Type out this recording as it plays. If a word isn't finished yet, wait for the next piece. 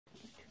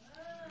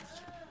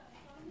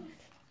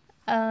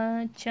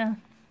अच्छा,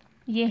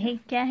 ये है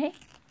क्या है?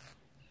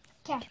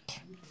 कैट।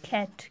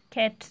 कैट।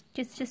 कैट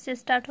किस चीज से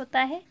स्टार्ट होता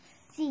है?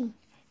 सी।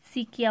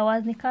 सी की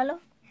आवाज निकालो।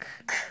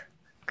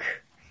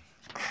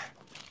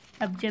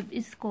 अब जब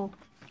इसको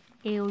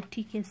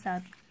AOT के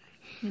साथ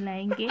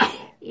मिलाएंगे,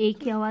 ए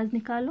की आवाज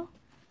निकालो।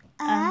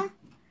 आ।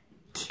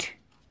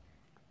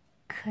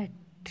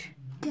 खट।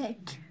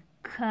 कैट।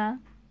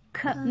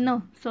 ख no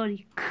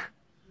sorry,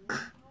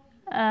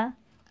 cat.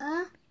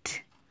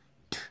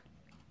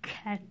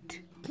 Cat.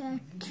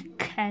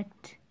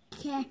 Cat.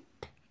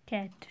 Cat.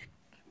 Cat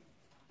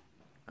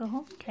कहो,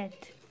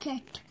 कैट।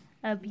 कैट।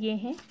 अब ये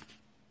है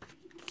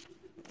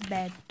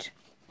बैट।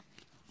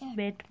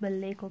 बैट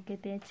बल्ले को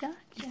कहते हैं, अच्छा,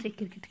 जिससे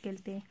क्रिकेट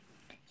खेलते हैं।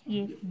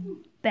 ये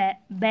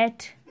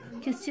बैट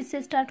किस चीज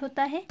से स्टार्ट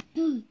होता है?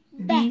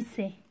 बी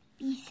से।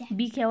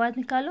 बी की आवाज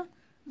निकालो।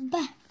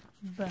 ब।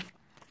 ब।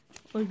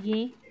 और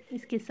ये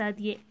इसके साथ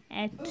ये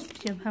एट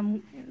जब हम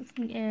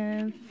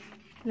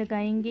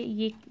लगाएंगे,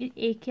 ये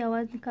ए की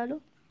आवाज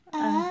निकालो।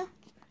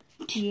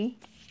 ये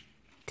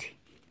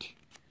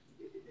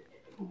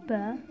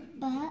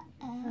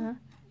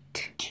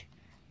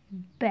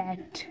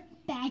बैट।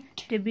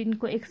 बैट। जब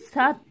इनको एक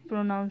साथ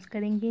प्रोनाउंस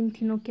करेंगे, इन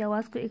तीनों की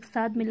आवाज को एक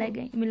साथ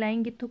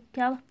मिलाएंगे तो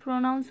क्या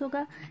प्रोनाउंस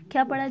होगा,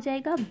 क्या पढ़ा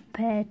जाएगा?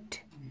 Bat.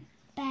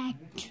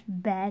 Bat.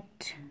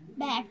 Bat.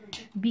 Bat.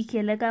 B की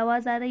अलग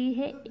आवाज आ रही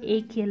है,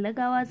 ए की अलग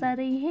आवाज आ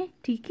रही है,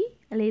 ठीक ही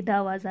अलग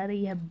आवाज आ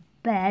रही है।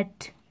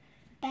 बैट।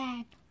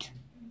 बैट।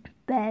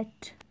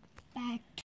 बैट।